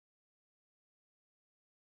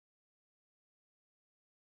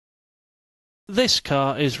This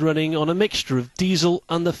car is running on a mixture of diesel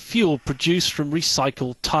and the fuel produced from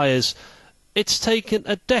recycled tyres. It's taken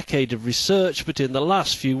a decade of research, but in the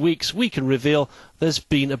last few weeks we can reveal there's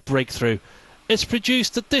been a breakthrough. It's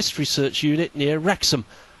produced at this research unit near Wrexham.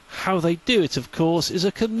 How they do it, of course, is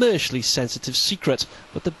a commercially sensitive secret,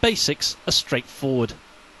 but the basics are straightforward.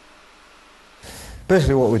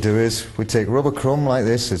 Basically what we do is we take rubber crumb like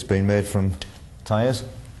this, it's been made from tyres,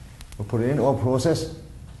 we put it into our process,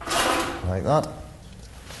 like that,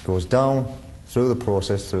 goes down through the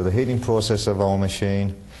process, through the heating process of our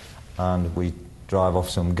machine, and we drive off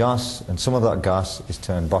some gas, and some of that gas is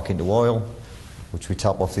turned back into oil, which we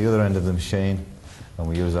tap off the other end of the machine, and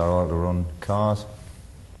we use our oil to run cars.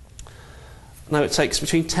 Now it takes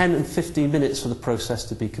between 10 and 15 minutes for the process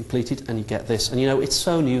to be completed, and you get this. And you know, it's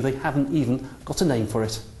so new they haven't even got a name for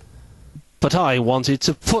it. But I wanted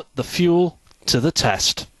to put the fuel to the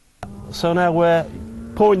test. So now we're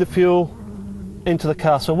pouring the fuel into the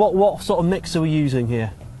car. So what sort of mix are we using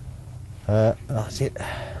here? That's it.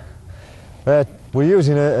 We're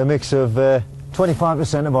using a mix of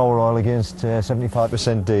 25% of our oil against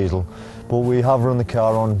 75% diesel, but we have run the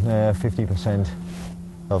car on 50%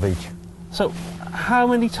 of each. So how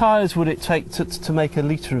many tyres would it take to make a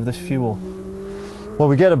litre of this fuel? Well,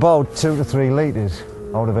 we get about 2 to 3 litres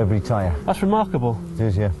out of every tyre. That's remarkable. It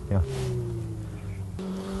is, yeah.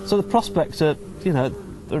 So the prospects are, you know,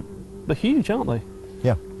 they're huge, aren't they?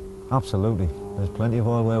 Yeah, absolutely. There's plenty of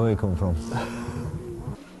oil where we come from.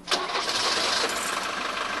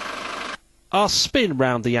 Our spin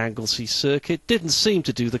round the Anglesey circuit didn't seem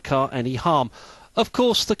to do the car any harm. Of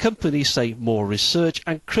course, the companies say more research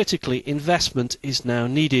and critically investment is now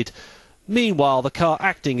needed. Meanwhile, the car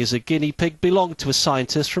acting as a guinea pig belonged to a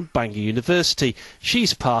scientist from Bangor University.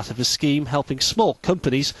 She's part of a scheme helping small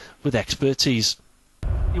companies with expertise.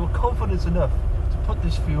 You were confident enough to put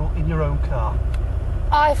this fuel in your own car?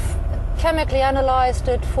 I've chemically analysed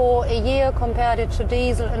it for a year, compared it to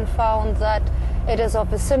diesel, and found that it is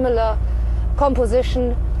of a similar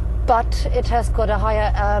composition, but it has got a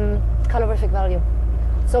higher calorific value.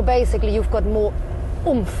 So basically you've got more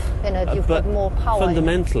oomph in it, you've got more power.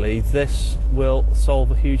 Fundamentally, this will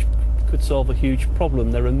could solve a huge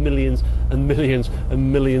problem. There are millions and millions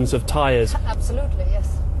and millions of tyres. Absolutely,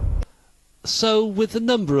 yes. So with the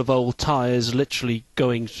number of old tyres literally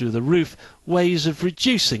going through the roof, ways of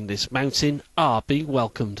reducing this mountain are being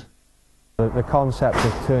welcomed. The concept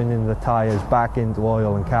of turning the tyres back into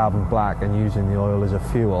oil and carbon black and using the oil as a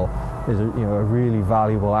fuel is a really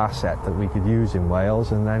valuable asset that we could use in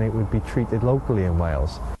Wales, and then it would be treated locally in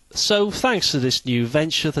Wales. So thanks to this new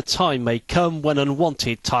venture, the time may come when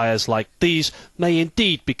unwanted tyres like these may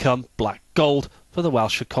indeed become black gold for the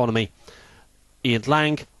Welsh economy. Ian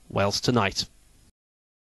Lang, Wales Tonight.